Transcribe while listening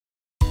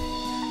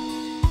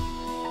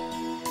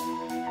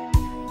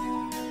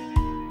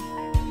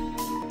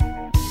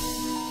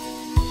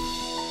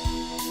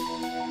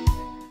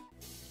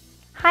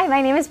Hi,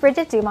 my name is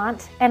Bridget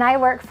Dumont, and I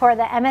work for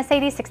the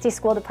MS8060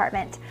 School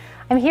Department.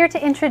 I'm here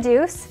to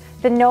introduce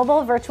the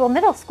Noble Virtual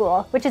Middle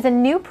School, which is a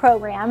new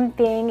program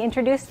being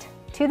introduced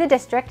to the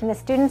district and the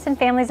students and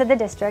families of the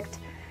district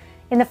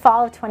in the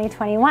fall of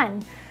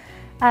 2021.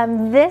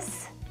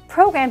 This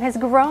program has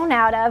grown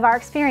out of our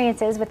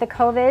experiences with the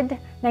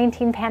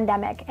COVID-19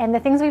 pandemic and the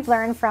things we've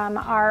learned from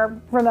our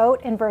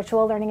remote and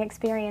virtual learning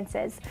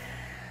experiences.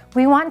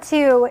 We want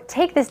to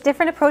take this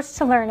different approach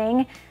to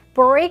learning,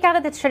 break out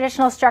of the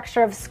traditional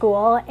structure of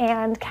school,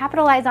 and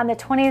capitalize on the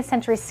 20th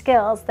century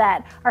skills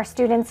that our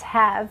students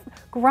have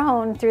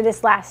grown through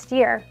this last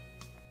year.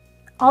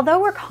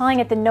 Although we're calling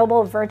it the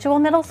Noble Virtual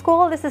Middle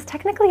School, this is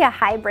technically a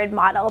hybrid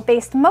model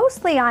based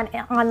mostly on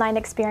online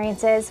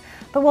experiences,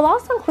 but will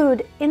also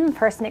include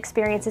in-person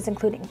experiences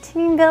including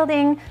team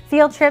building,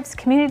 field trips,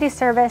 community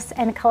service,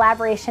 and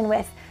collaboration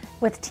with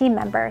team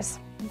members.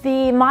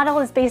 The model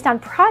is based on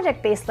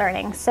project-based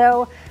learning,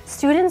 so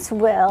students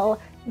will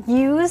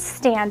use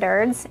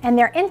standards and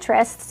their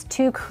interests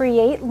to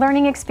create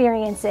learning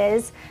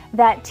experiences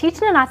that teach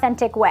in an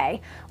authentic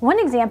way. One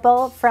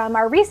example from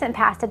our recent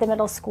past at the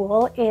middle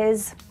school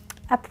is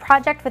a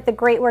project with the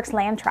Great Works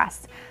Land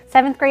Trust.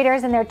 7th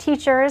graders and their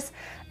teachers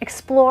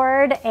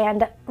explored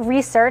and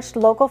researched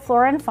local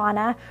flora and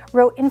fauna,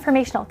 wrote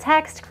informational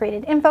text,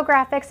 created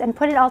infographics, and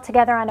put it all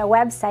together on a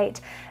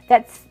website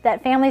that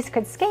families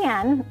could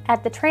scan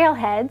at the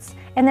trailheads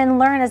and then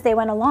learn as they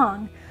went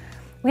along.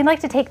 We'd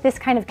like to take this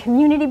kind of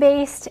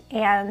community-based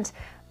and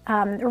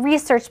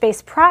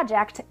research-based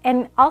project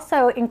and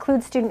also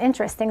include student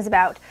interest, things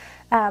about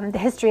the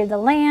history of the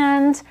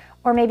land,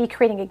 or maybe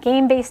creating a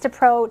game-based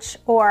approach,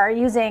 or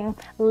using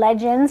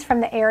legends from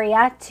the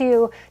area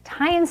to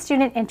tie in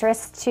student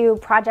interests to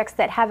projects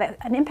that have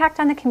an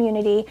impact on the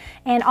community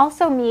and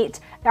also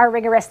meet our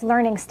rigorous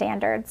learning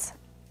standards.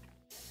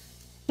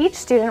 Each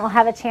student will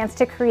have a chance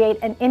to create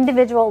an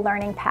individual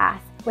learning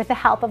path with the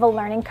help of a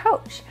learning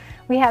coach.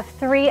 We have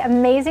 3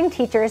 amazing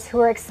teachers who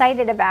are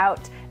excited about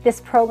this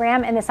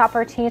program and this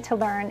opportunity to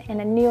learn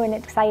in a new and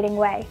exciting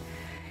way.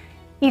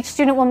 Each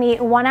student will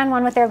meet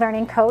one-on-one with their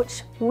learning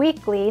coach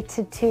weekly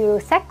to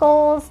set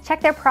goals,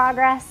 check their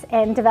progress,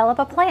 and develop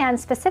a plan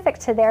specific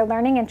to their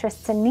learning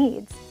interests and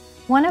needs.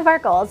 One of our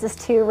goals is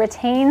to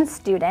retain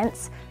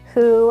students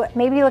who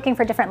may be looking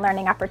for different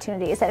learning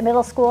opportunities. At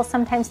middle school,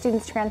 sometimes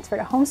students transfer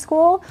to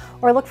homeschool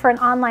or look for an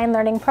online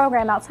learning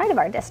program outside of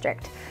our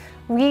district.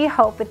 We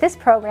hope with this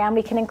program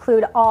we can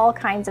include all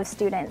kinds of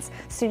students.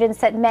 Students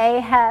that may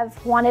have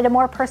wanted a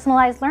more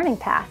personalized learning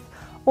path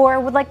or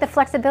would like the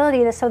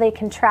flexibility so they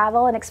can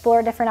travel and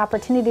explore different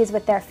opportunities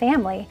with their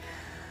family.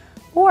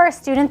 Or a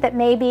student that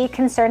may be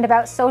concerned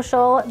about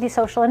the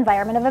social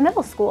environment of a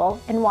middle school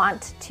and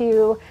want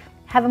to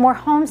have a more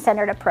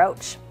home-centered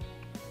approach.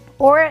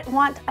 Or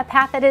want a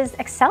path that is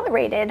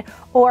accelerated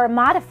or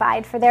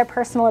modified for their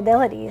personal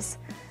abilities.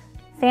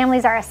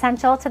 Families are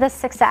essential to the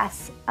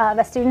success of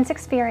a student's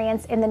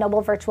experience in the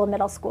Noble Virtual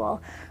Middle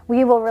School.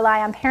 We will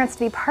rely on parents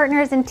to be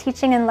partners in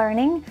teaching and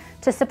learning,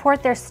 to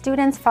support their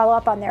students, follow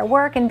up on their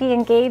work, and be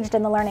engaged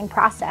in the learning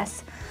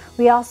process.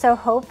 We also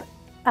hope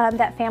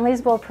that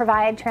families will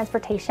provide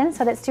transportation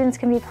so that students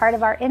can be part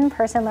of our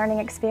in-person learning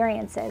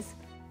experiences.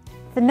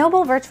 The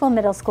Noble Virtual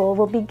Middle School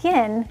will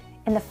begin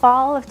in the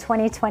fall of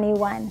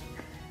 2021.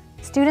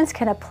 Students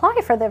can apply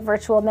for the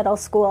virtual middle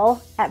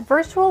school at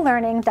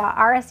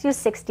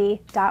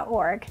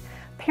virtuallearning.rsu60.org.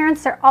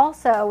 Parents are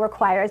also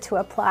required to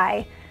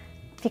apply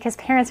because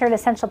parents are an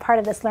essential part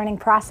of this learning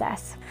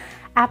process.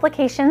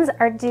 Applications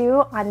are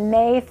due on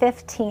May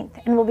 15th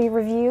and will be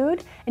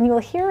reviewed, and you will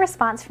hear a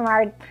response from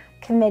our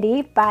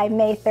committee by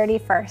May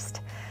 31st.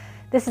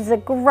 This is a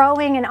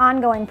growing and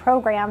ongoing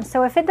program,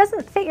 so if it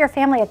doesn't fit your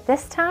family at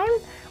this time,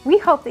 we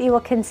hope that you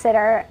will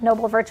consider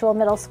Noble Virtual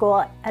Middle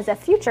School as a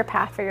future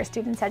path for your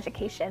students'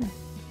 education.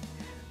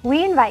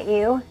 We invite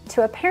you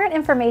to a parent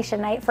information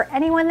night for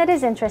anyone that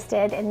is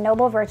interested in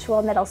Noble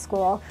Virtual Middle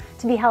School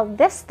to be held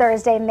this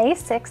Thursday, May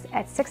 6th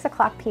at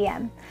 6:00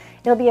 p.m.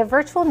 It'll be a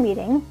virtual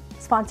meeting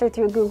sponsored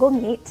through Google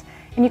Meet,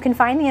 and you can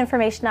find the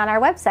information on our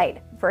website,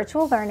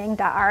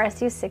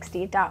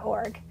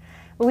 virtuallearning.rsu60.org.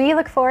 We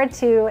look forward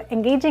to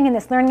engaging in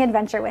this learning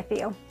adventure with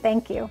you.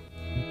 Thank you.